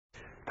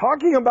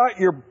Talking about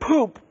your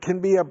poop can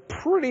be a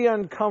pretty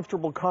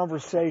uncomfortable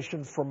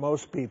conversation for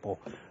most people,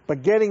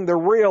 but getting the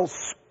real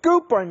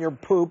scoop on your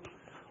poop,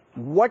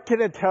 what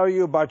can it tell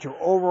you about your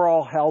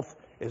overall health,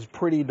 is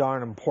pretty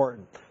darn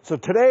important. So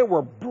today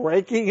we're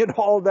breaking it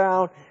all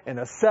down in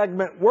a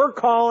segment we're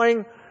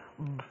calling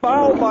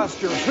Bowel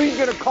Busters. Who are you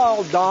going to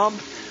call, Dom?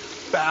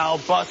 Bowel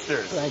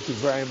Busters. Thank you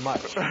very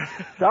much.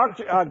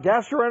 Dr.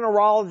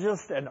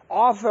 Gastroenterologist and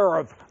author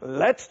of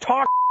Let's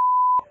Talk,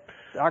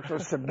 Dr.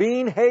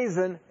 Sabine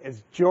Hazan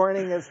is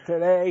joining us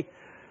today.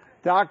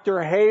 Dr.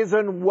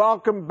 Hazan,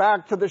 welcome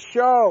back to the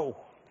show.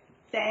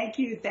 Thank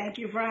you. Thank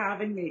you for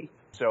having me.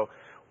 So,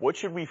 what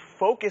should we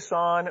focus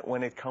on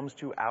when it comes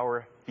to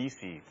our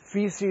feces?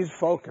 Feces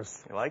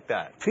focus. You like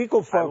that?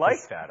 Fecal focus. I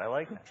like that. I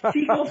like that.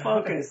 Fecal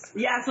focus.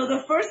 Yeah, so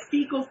the first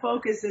fecal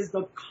focus is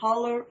the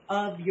color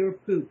of your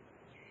poop.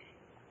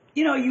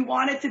 You know, you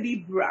want it to be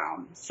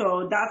brown.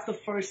 So that's the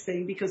first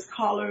thing, because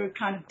color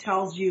kind of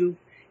tells you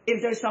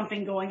if there's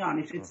something going on.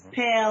 If it's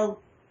pale,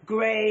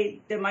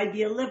 gray, there might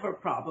be a liver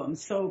problem.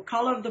 So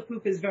color of the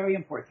poop is very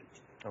important.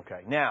 Okay.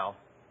 Now,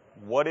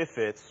 what if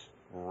it's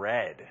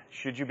red?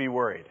 Should you be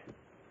worried?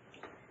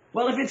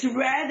 Well, if it's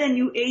red and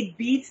you ate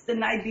beets the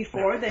night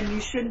before, then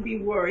you shouldn't be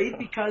worried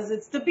because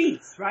it's the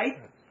beets, right?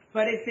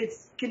 But if it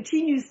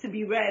continues to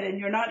be red and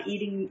you're not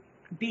eating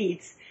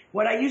beets,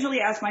 what I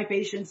usually ask my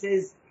patients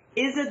is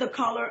it the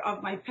color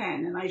of my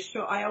pen? And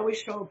I always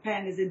show a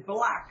pen, is it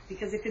black?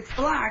 Because if it's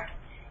black,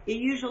 it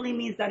usually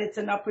means that it's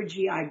an upper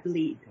GI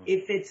bleed.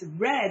 If it's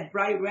red,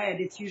 bright red,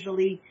 it's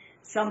usually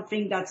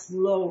something that's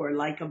lower,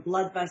 like a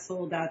blood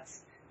vessel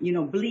that's, you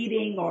know,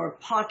 bleeding, or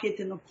pocket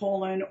in the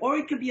colon, or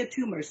it could be a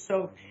tumor.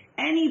 So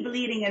any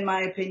bleeding, in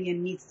my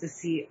opinion, needs to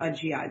see a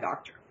GI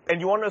doctor. And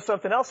you want to know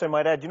something else I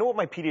might add? Do you know what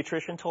my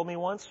pediatrician told me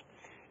once?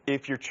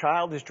 If your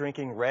child is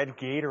drinking red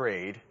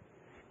Gatorade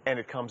and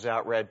it comes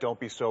out red, don't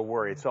be so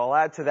worried. So I'll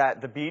add to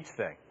that the beets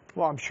thing.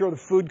 Well, I'm sure the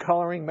food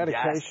coloring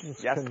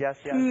medications.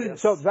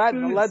 Yes. So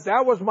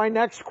that was my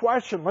next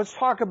question. Let's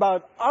talk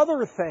about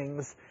other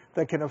things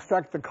that can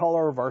affect the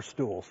color of our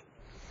stools.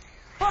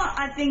 Well,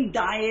 I think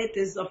diet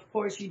is, of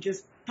course, you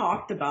just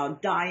talked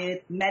about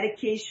diet,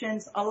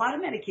 medications. A lot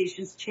of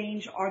medications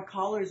change our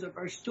colors of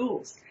our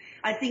stools.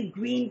 I think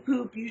green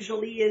poop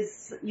usually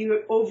is,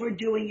 you're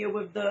overdoing it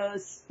with the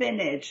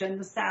spinach and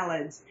the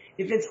salads.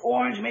 If it's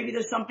orange, maybe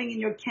there's something in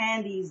your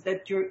candies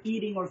that you're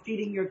eating or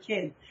feeding your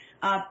kid.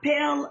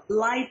 Pale,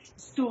 light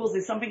stools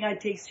is something I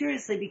take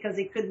seriously because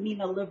it could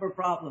mean a liver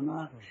problem,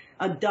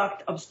 a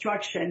duct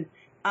obstruction.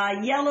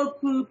 Yellow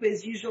poop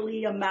is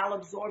usually a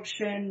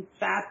malabsorption,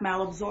 fat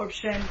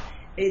malabsorption.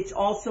 It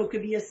also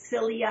could be a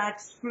celiac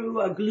screw,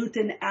 a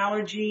gluten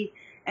allergy,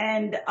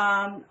 and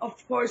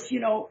of course, you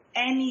know,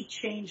 any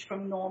change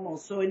from normal.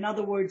 So in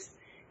other words,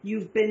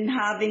 you've been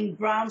having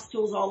brown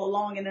stools all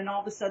along, and then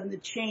all of a sudden the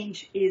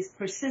change is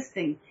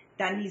persisting.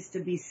 That needs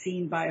to be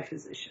seen by a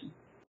physician.